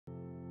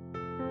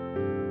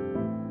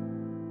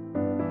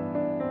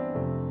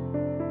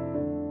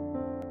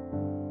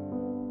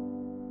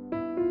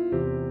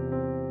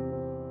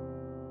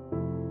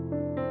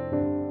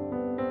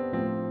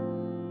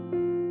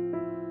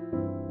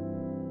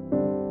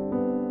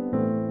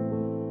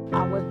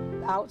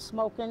out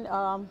smoking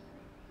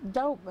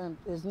dope, and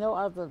there's no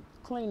other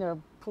cleaner,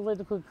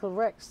 politically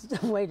correct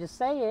way to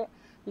say it,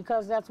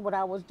 because that's what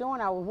I was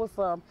doing. I was with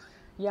a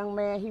young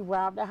man. He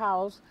robbed a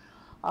house,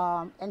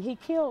 and he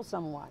killed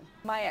someone.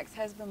 My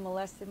ex-husband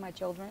molested my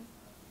children,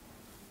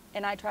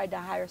 and I tried to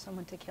hire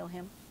someone to kill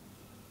him.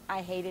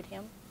 I hated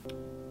him.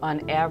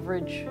 On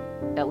average,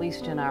 at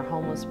least in our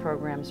homeless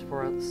programs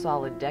for a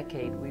solid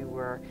decade, we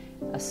were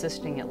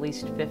assisting at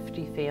least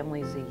 50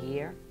 families a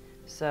year.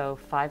 So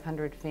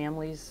 500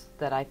 families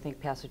that I think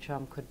Passage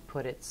Home could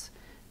put its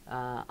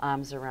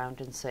arms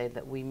around and say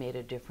that we made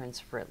a difference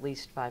for at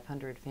least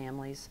 500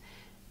 families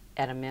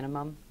at a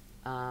minimum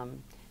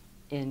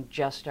in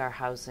just our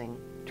housing,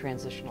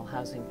 transitional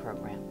housing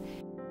program.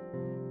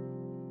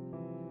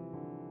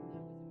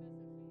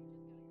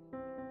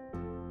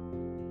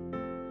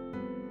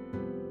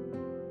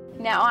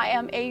 Now I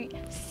am a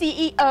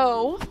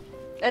CEO.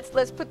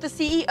 Let's put the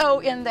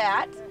CEO in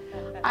that.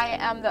 I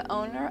am the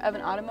owner of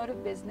an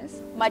automotive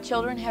business. My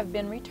children have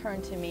been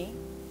returned to me,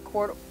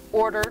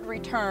 court-ordered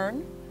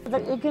return.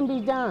 It can be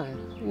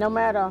done, no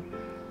matter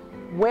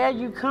where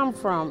you come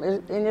from.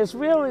 And it's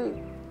really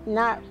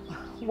not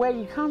where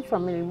you come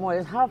from anymore.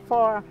 It's how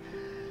far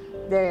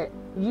that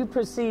you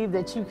perceive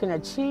that you can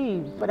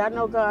achieve. But I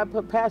know God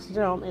put Passage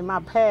Home in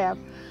my path,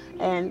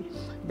 and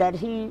that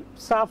He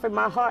softened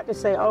my heart to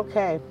say,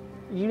 okay,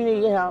 you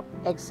need help,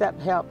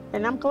 accept help.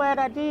 And I'm glad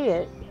I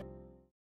did.